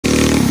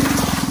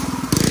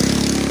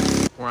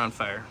on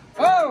fire.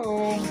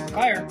 Oh,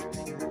 fire.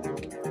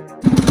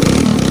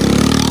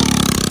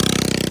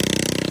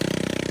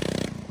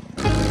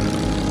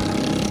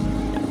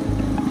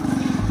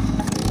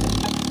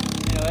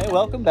 Anyway,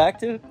 welcome back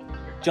to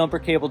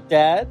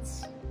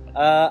Jumpercabledadz.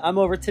 I'm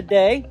over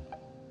today,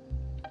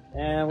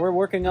 and we're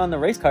working on the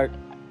race cart.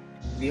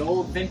 The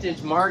old vintage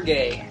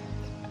Margay.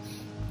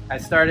 I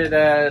started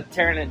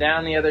tearing it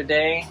down the other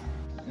day.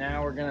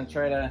 Now we're gonna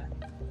try to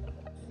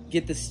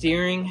get the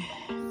steering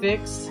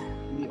fixed.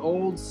 The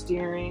old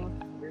steering,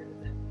 where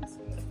did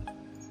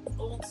it? The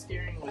old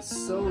steering was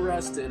so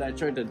rusted. I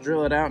tried to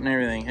drill it out and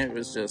everything. It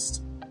was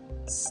just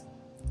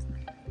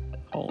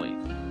holy.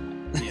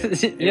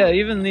 Yeah,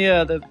 even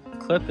the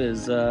clip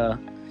is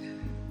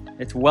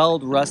it's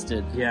weld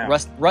rusted. Yeah,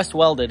 rust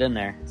welded in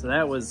there. So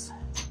that was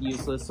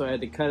useless. So I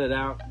had to cut it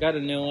out. Got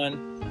a new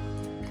one.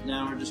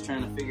 Now we're just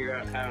trying to figure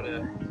out how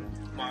to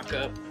mock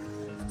up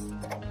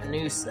a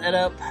new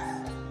setup.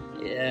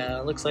 Yeah,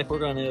 it looks like we're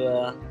going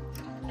to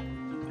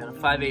got a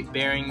 5/8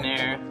 bearing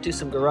there. Do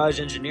some garage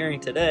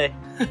engineering today.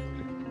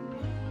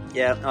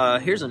 Yeah,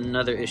 here's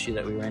another issue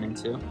that we ran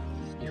into.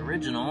 The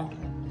original.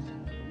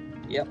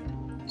 Yep.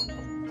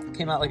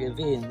 Came out like a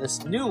V, and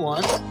this new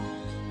one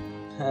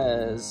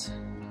has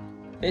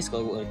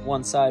basically like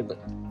one side but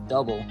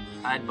double.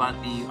 I'd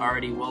bought the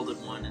already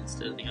welded one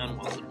instead of the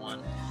unwelded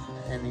one.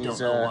 And these, don't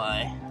know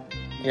why.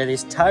 Yeah,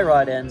 these tie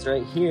rod ends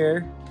right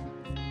here.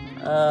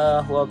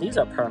 Well, these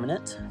are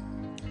permanent.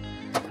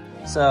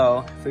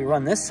 So if we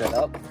run this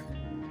setup,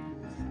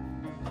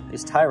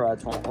 these tie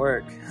rods won't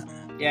work.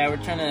 Yeah, we're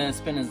trying to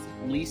spend as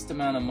least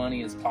amount of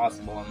money as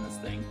possible on this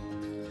thing.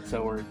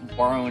 So we're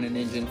borrowing an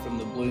engine from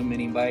the blue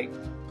mini bike.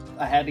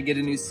 I had to get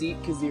a new seat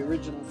because the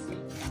original seat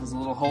was a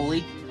little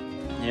holy.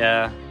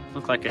 Yeah,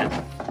 looked like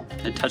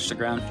it touched the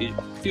ground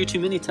a few too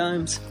many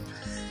times.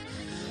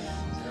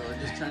 So we're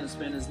just trying to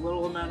spend as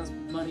little amount of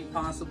money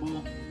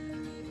possible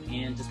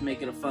and just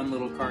make it a fun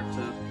little cart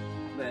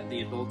that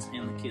the adults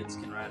and the kids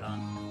can ride on.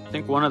 I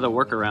think one of the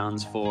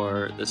workarounds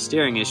for the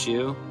steering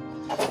issue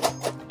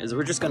is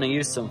we're just going to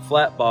use some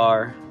flat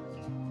bar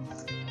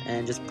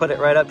and just put it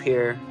right up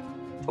here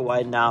to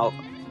widen out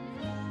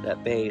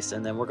that base,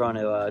 and then we're going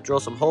to drill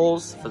some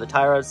holes for the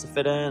tie rods to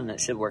fit in, and it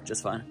should work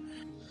just fine.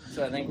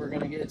 So I think we're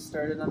going to get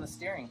started on the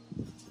steering.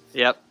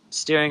 Yep,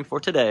 steering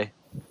for today.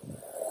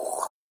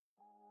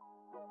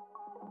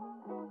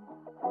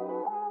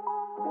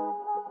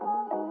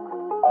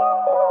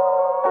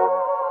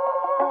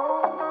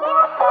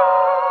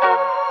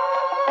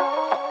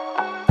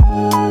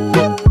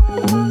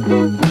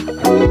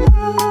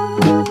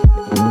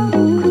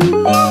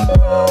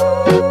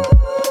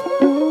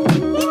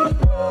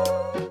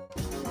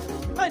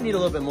 Might need a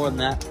little bit more than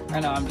that. I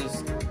know, I'm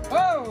just...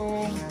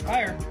 Whoa!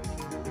 Fire!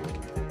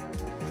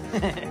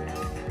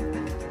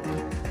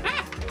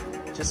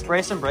 Just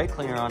spray some brake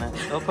cleaner on it.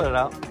 It'll put it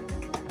out.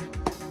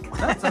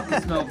 That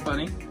something smelled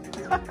funny.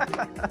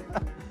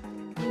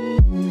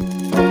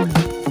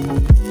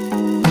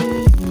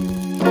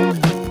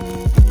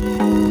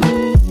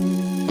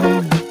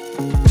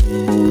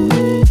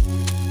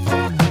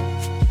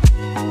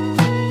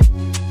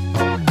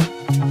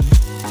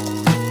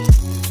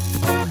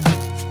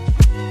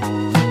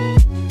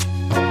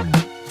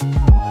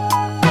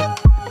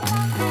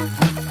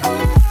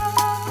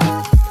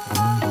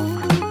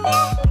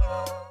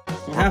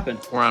 What happened?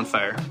 We're on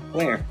fire.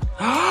 Where?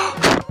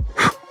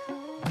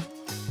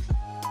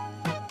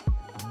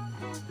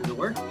 Did it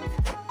work?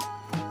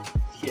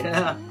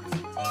 Yeah.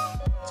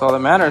 That's all that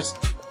matters.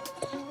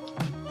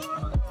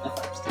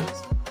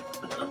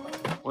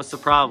 What's the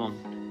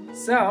problem?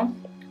 So,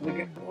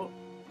 well,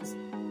 it's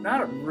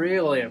not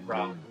really a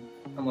problem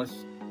unless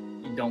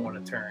you don't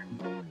want to turn.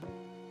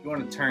 If you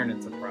want to turn,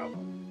 it's a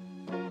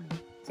problem.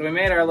 So we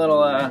made our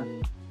little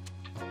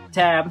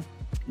tab.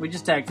 We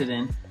just tacked it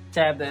in.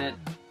 Tab that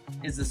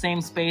is the same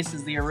space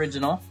as the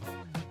original.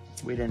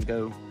 We didn't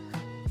go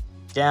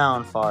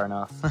down far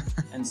enough.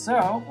 And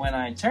so, when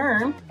I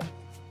turn,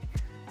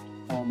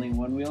 only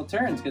one wheel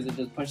turns because it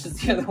just pushes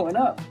the other one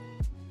up.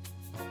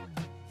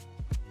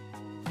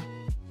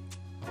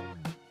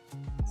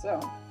 So,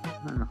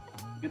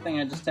 good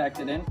thing I just tacked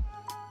it in.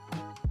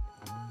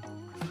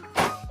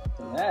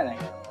 So that ain't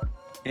gonna work.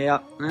 Yeah,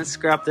 let's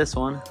scrap this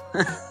one.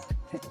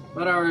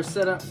 But our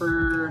setup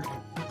for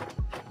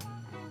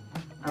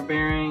our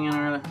bearing and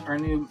our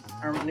new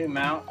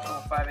mount,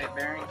 5/8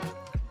 bearing,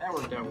 that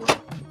worked out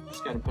well.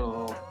 Just got to put a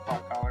little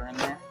pot collar in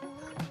there,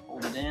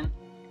 hold it in.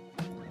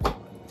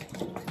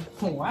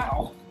 Oh,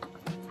 wow!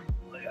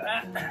 Look at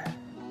that.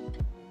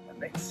 That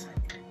makes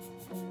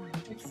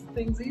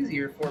things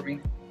easier for me.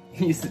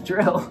 Use the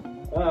drill.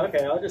 Oh,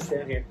 okay. I'll just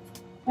stand here.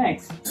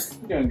 Thanks.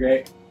 You're doing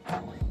great.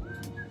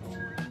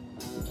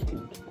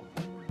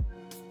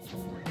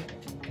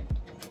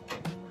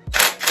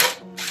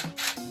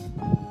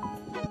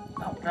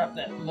 I'll drop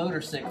that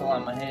motorcycle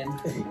on my head.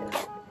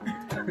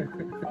 That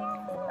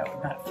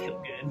would not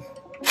feel good.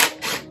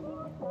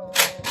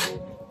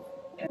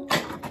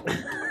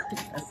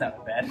 That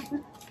sounded bad.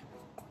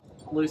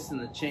 loosen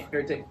the chain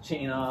or take the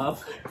chain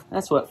off.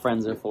 That's what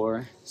friends are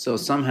for. So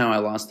somehow I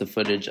lost the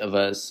footage of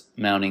us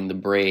mounting the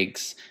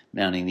brakes,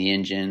 mounting the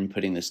engine,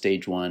 putting the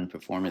Stage 1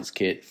 performance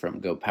kit from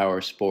Go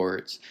Power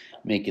Sports,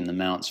 making the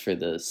mounts for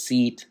the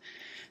seat.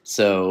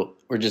 So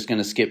we're just going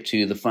to skip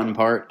to the fun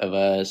part of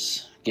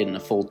us getting a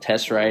full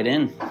test ride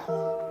in.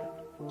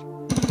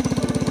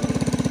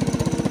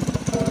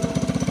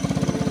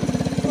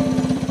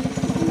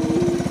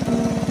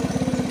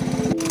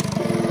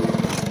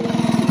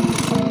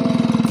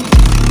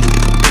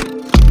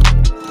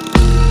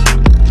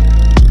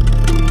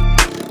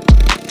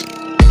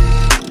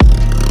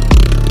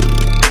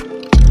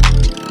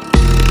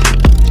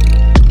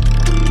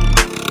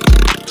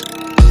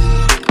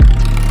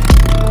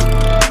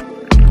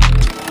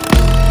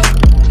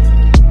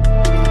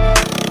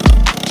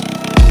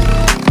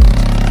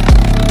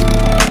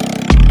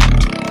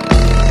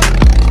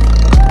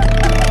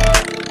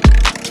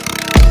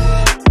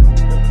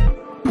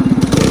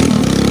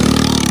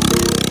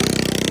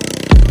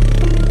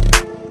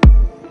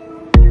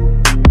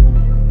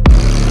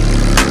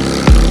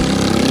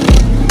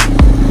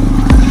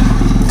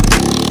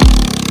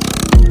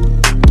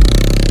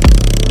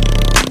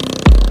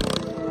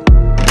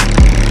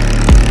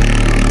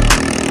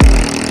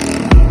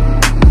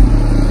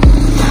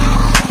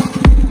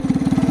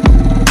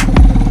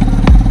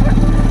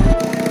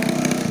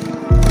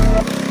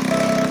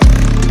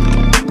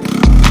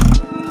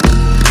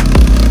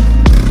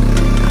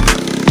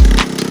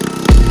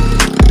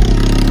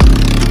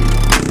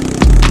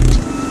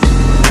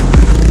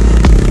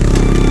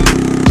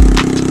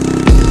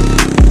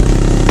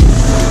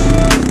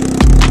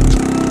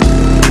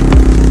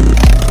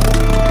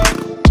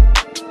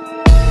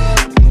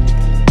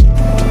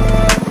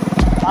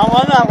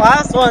 On that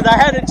last one, I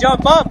had to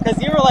jump up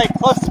because you were like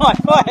close to my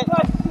foot.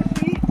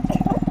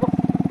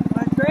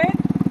 My train?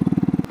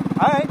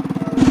 Alright.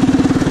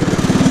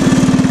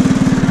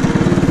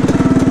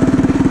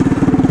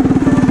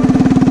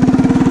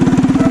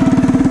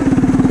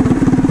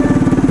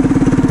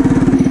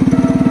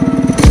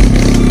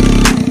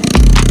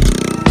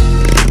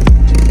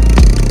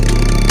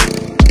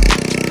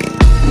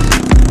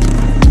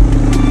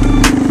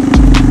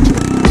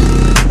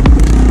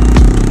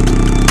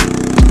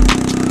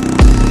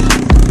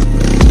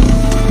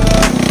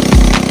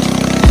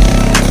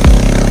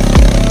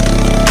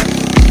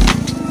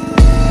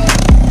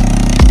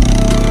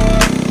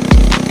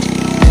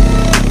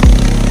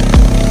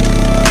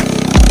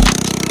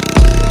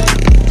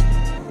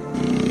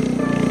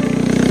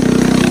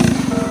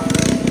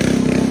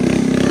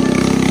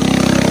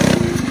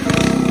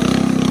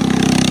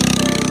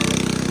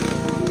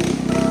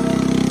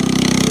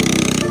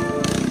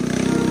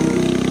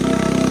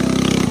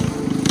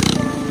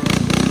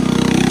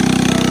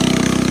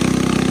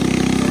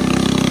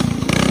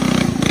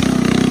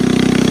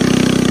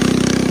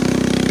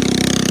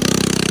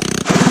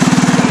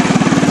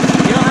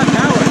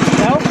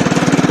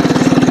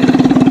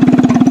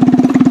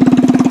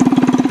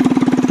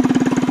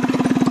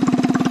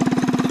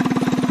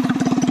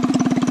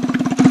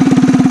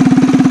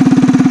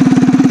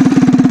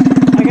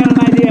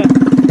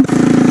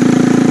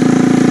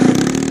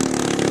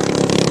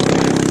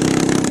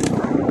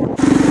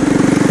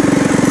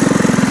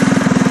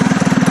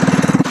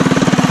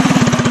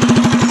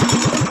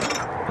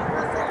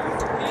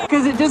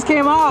 Because it just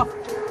came off.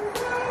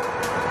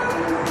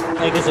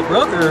 Like, is it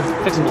broke or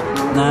fixable?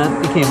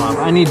 Nah, it came off.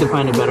 I need to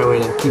find a better way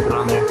to keep it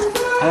on there.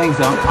 I think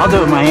so. I'll do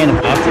it with my hand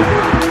if I have to.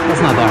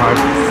 That's not that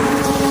hard.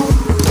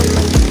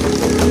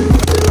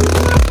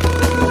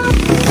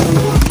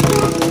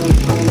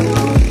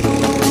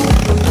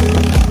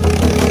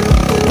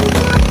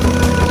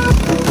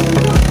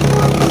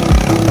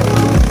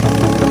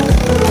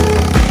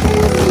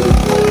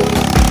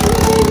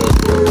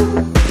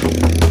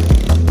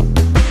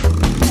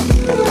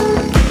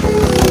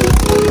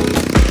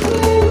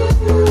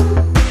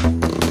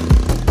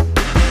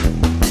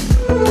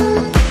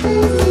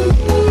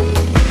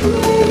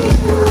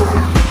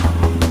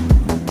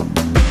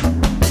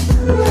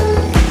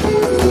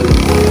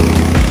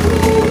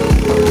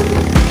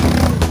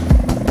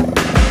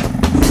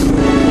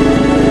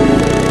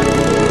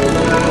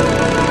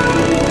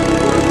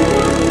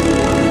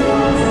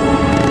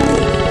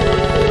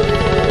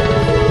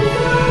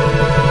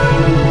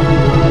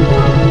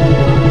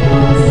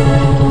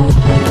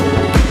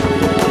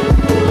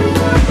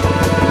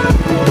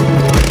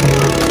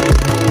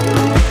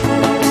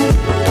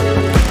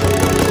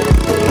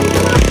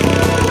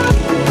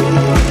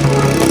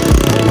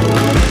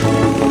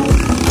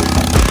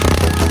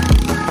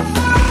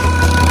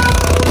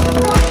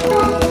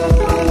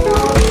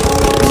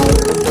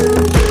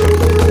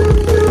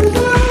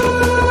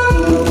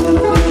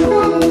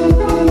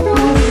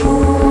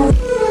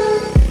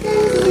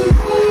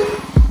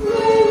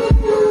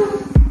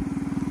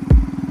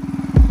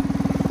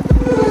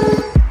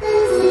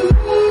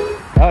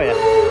 Oh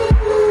yeah.